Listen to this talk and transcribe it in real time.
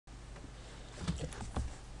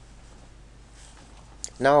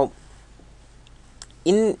Now,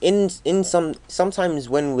 sometimes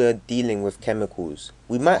when we're dealing with chemicals,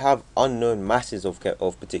 we might have unknown masses of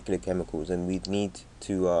particular chemicals, and we need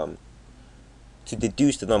to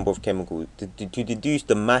deduce the number of chemicals, to deduce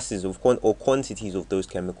the masses of or quantities of those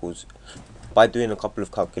chemicals by doing a couple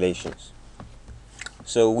of calculations.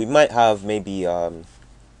 So we might have maybe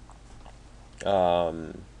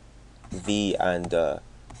V and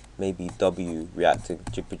maybe W reacting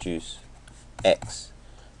to produce X,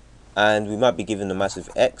 and we might be given the mass of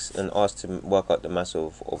X and asked to work out the mass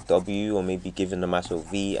of W, or maybe given the mass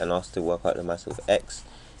of V and asked to work out the mass of X.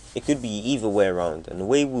 It could be either way around, and the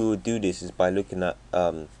way we would do this is by looking at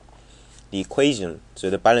the equation. So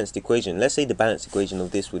the balanced equation, let's say the balanced equation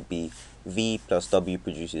of this would be V plus W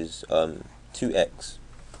produces 2X,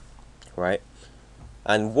 right?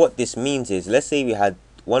 And what this means is, let's say we had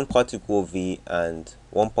one particle of V and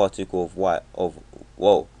one particle of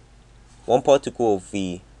one particle of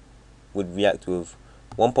V would react with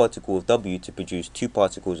one particle of W to produce two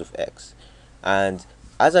particles of X. And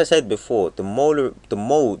as I said before, the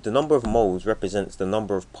number of moles represents the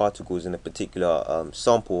number of particles in a particular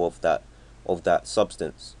sample of that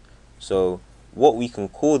substance. So what we can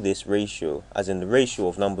call this ratio, as in the ratio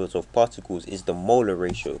of numbers of particles, is the molar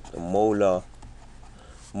ratio, the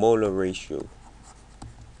molar ratio.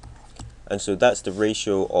 And so that's the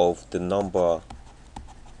ratio of the number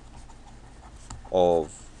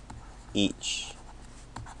of each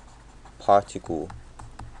particle.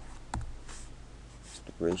 It's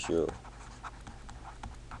the ratio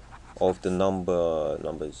of the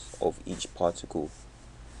numbers of each particle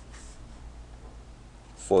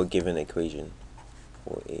for a given equation.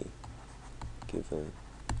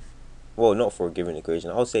 Not for a given equation.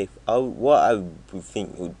 I'll say what I would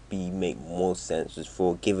think would make more sense is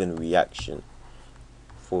for a given reaction.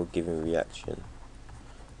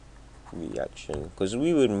 Because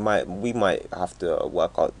we might have to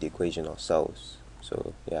work out the equation ourselves.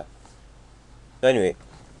 So yeah. Anyway,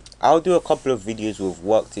 I'll do a couple of videos with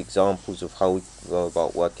worked examples of how we go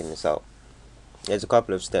about working this out. There's a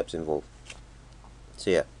couple of steps involved. So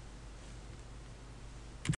yeah.